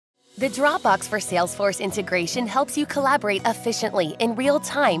The Dropbox for Salesforce integration helps you collaborate efficiently in real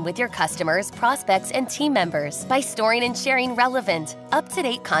time with your customers, prospects, and team members by storing and sharing relevant,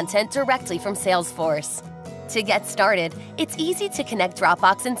 up-to-date content directly from Salesforce. To get started, it's easy to connect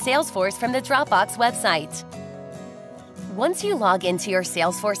Dropbox and Salesforce from the Dropbox website. Once you log into your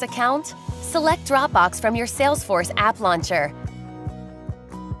Salesforce account, select Dropbox from your Salesforce app launcher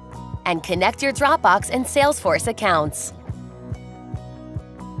and connect your Dropbox and Salesforce accounts.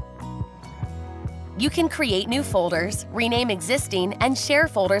 You can create new folders, rename existing, and share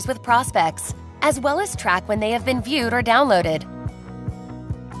folders with prospects, as well as track when they have been viewed or downloaded.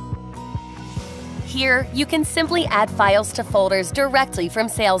 Here, you can simply add files to folders directly from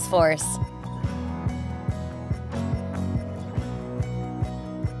Salesforce.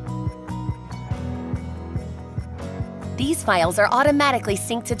 These files are automatically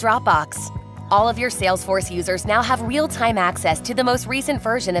synced to Dropbox. All of your Salesforce users now have real-time access to the most recent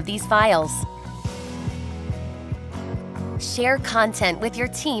version of these files. Share content with your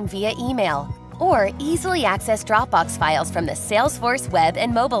team via email, or easily access Dropbox files from the Salesforce web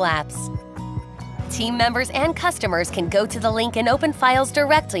and mobile apps. Team members and customers can go to the link and open files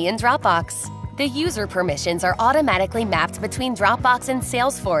directly in Dropbox. The user permissions are automatically mapped between Dropbox and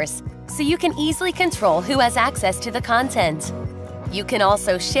Salesforce, so you can easily control who has access to the content. You can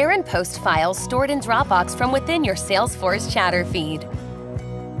also share and post files stored in Dropbox from within your Salesforce chatter feed.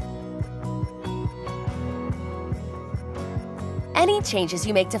 Any changes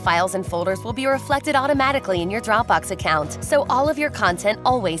you make to files and folders will be reflected automatically in your Dropbox account, so all of your content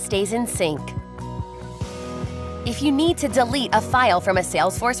always stays in sync. If you need to delete a file from a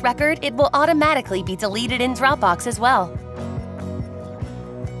Salesforce record, it will automatically be deleted in Dropbox as well.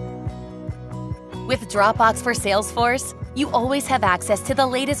 With Dropbox for Salesforce, you always have access to the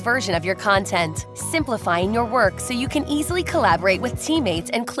latest version of your content, simplifying your work so you can easily collaborate with teammates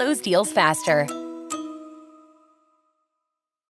and close deals faster.